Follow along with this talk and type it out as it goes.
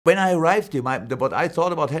When I arrived here, what I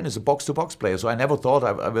thought about Hendo is a box-to-box player, so I never thought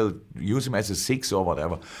I will use him as a 6 or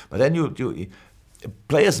whatever. But then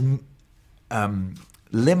players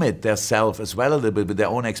limit themselves as well a little bit with their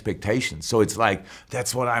own expectations. So it's like,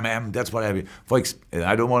 that's what I am, that's what I am.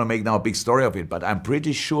 I don't want to make now a big story of it, but I'm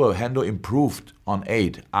pretty sure Hendo improved on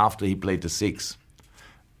 8 after he played the 6.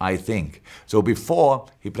 I think. So before,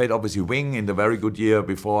 he played obviously wing in the very good year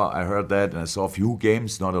before I heard that, and I saw a few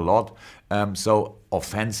games, not a lot. So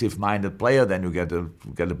offensive-minded player, then you get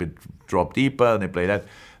a bit drop deeper, and they play that.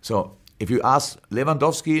 So if you ask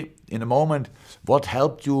Lewandowski in a moment, what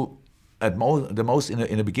helped you the most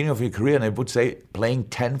in the beginning of your career, and I would say playing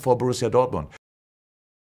 10 for Borussia Dortmund.